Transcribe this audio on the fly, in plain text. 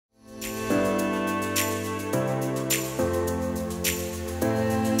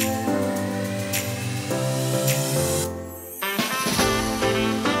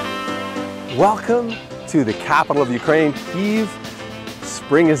Welcome to the capital of Ukraine, Kyiv.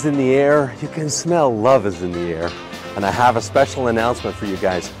 Spring is in the air. You can smell love is in the air. And I have a special announcement for you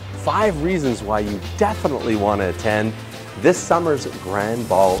guys. 5 reasons why you definitely want to attend this summer's Grand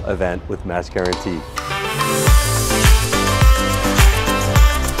Ball event with Guaranty.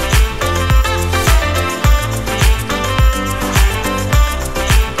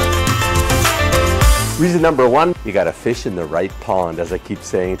 Reason number 1, you gotta fish in the right pond, as I keep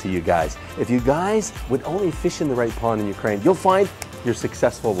saying to you guys. If you guys would only fish in the right pond in Ukraine, you'll find you're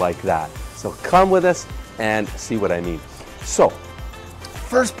successful like that. So come with us and see what I mean. So,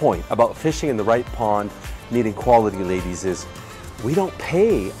 first point about fishing in the right pond, meeting quality ladies is, we don't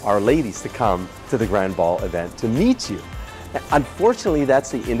pay our ladies to come to the Grand Ball event to meet you. Unfortunately, that's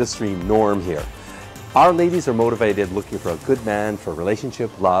the industry norm here. Our ladies are motivated, looking for a good man, for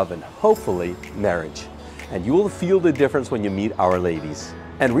relationship, love, and hopefully marriage. And you will feel the difference when you meet our ladies.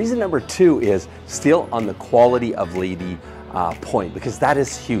 And reason number 2 is still on the quality of lady point, because that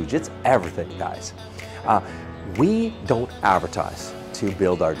is huge. It's everything, guys. We don't advertise to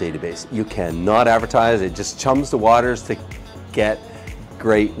build our database. You cannot advertise. It just chums the waters to get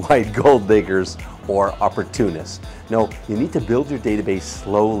great white gold diggers or opportunists. No, you need to build your database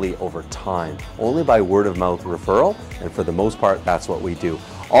slowly over time, only by word of mouth referral, and for the most part, that's what we do.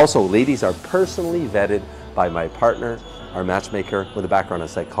 Also, ladies are personally vetted by my partner, our matchmaker with a background in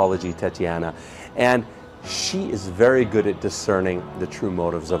psychology, Tatiana, and she is very good at discerning the true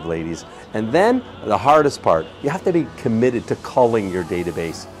motives of ladies. And then the hardest part, you have to be committed to culling your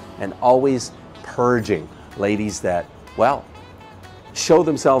database and always purging ladies that, well, show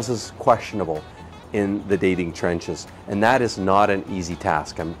themselves as questionable in the dating trenches. And that is not an easy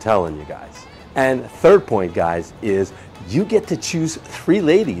task, I'm telling you guys. And third point, guys, is you get to choose 3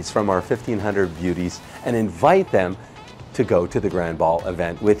 ladies from our 1,500 beauties and invite them to go to the Grand Ball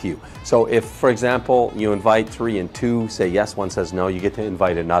event with you. So if, for example, you invite 3 and 2 say yes, 1 says no, you get to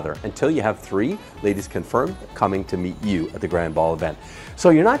invite another until you have 3 ladies confirmed coming to meet you at the Grand Ball event. So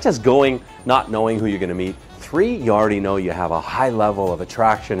you're not just going not knowing who you're going to meet. 3, you already know you have a high level of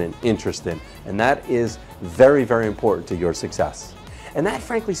attraction and interest in, and that is very, very important to your success. And that,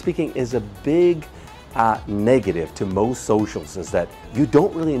 frankly speaking, is a big negative to most socials, is that you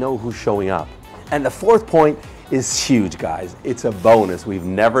don't really know who's showing up. And the 4th point is huge, guys. It's a bonus. We've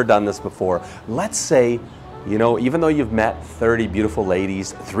never done this before. Let's say, you know, even though you've met 30 beautiful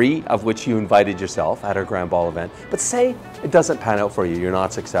ladies, 3 of which you invited yourself at our Grand Ball event, but say it doesn't pan out for you, you're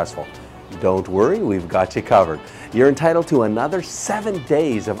not successful. Don't worry, we've got you covered. You're entitled to another 7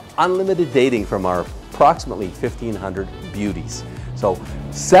 days of unlimited dating from our approximately 1,500 beauties. So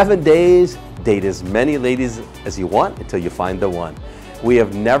 7 days, date as many ladies as you want until you find the one. We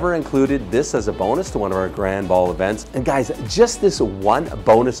have never included this as a bonus to one of our Grand Ball events. And guys, just this one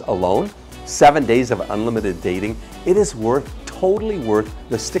bonus alone, 7 days of unlimited dating, it is totally worth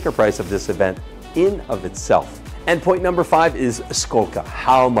the sticker price of this event in of itself. And point number 5 is skolka,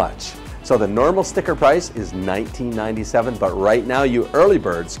 how much? So the normal sticker price is $19.97, but right now you early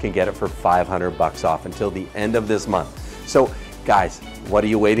birds can get it for $500 off until the end of this month. So guys, what are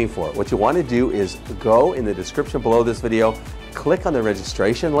you waiting for? What you want to do is go in the description below this video, click on the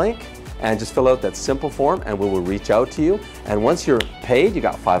registration link, and just fill out that simple form, and we will reach out to you. And once you're paid, you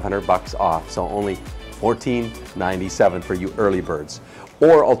got $500 off. So only $14.97 for you early birds.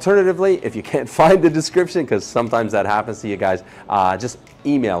 Or alternatively, if you can't find the description, because sometimes that happens to you guys, just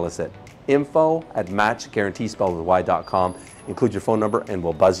email us at info@matchguaranty, spelled with y.com. Include your phone number and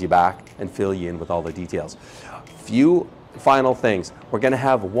we'll buzz you back and fill you in with all the details. Few final things. We're going to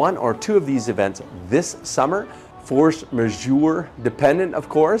have 1 or 2 of these events this summer, force majeure dependent, of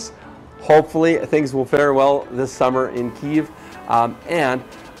course. Hopefully things will fare well this summer in Kyiv. And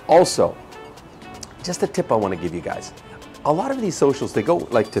also, just a tip I want to give you guys. A lot of these socials, they go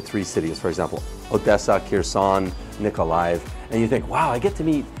like to 3 cities, for example, Odessa, Kherson, Nikolaev, and you think, wow, I get to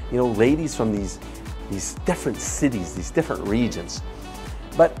meet, you know, ladies from these different cities, these different regions.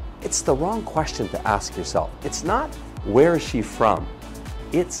 But it's the wrong question to ask yourself. It's not, where is she from?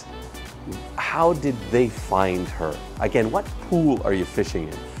 It's, how did they find her? Again, what pool are you fishing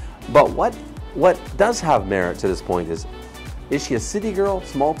in? But what does have merit to this point is she a city girl,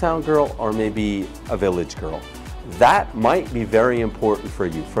 small town girl, or maybe a village girl? That might be very important for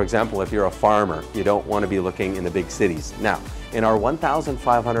you. For example, if you're a farmer, you don't want to be looking in the big cities. Now, in our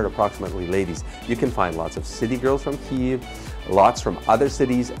 1,500 approximately ladies, you can find lots of city girls from Kyiv, lots from other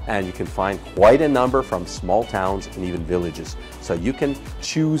cities, and you can find quite a number from small towns and even villages. So you can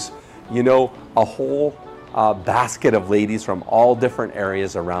choose, you know, a whole basket of ladies from all different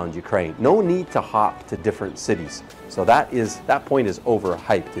areas around Ukraine. No need to hop to different cities. So that point is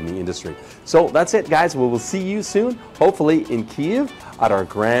overhyped in the industry. So that's it, guys. We will see you soon, hopefully in Kyiv at our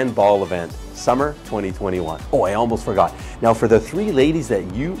Grand Ball event, summer 2021. Oh, I almost forgot. Now, for the 3 ladies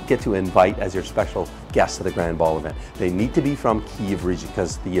that you get to invite as your special guests to the Grand Ball event, they need to be from Kyiv region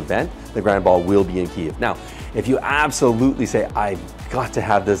because the event, the Grand Ball, will be in Kyiv. Now, if you absolutely say, I've got to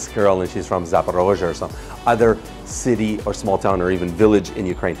have this girl and she's from Zaporozhye or some other city or small town or even village in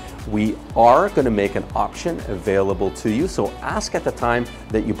Ukraine, we are going to make an option available to you. So ask at the time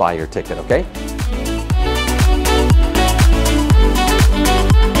that you buy your ticket, okay?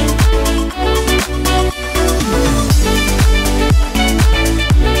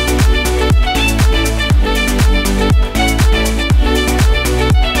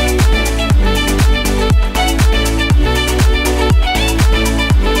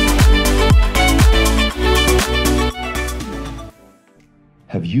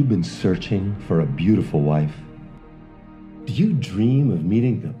 Have you been searching for a beautiful wife? Do you dream of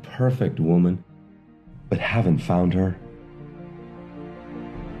meeting the perfect woman, but haven't found her?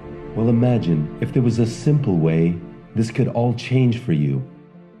 Well, imagine if there was a simple way this could all change for you.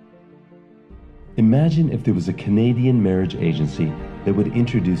 Imagine if there was a Canadian marriage agency that would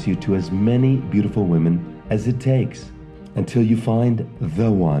introduce you to as many beautiful women as it takes until you find the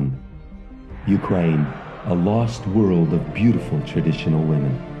one. Ukraine. A lost world of beautiful traditional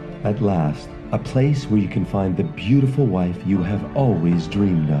women. At last, a place where you can find the beautiful wife you have always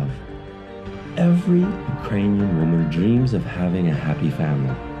dreamed of. Every Ukrainian woman dreams of having a happy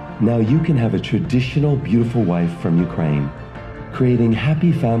family. Now you can have a traditional beautiful wife from Ukraine, creating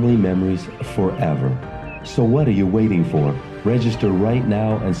happy family memories forever. So what are you waiting for? Register right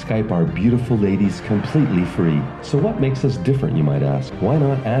now and Skype our beautiful ladies completely free. So what makes us different, you might ask? Why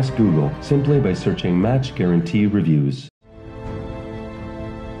not ask Google simply by searching Match Guarantee Reviews?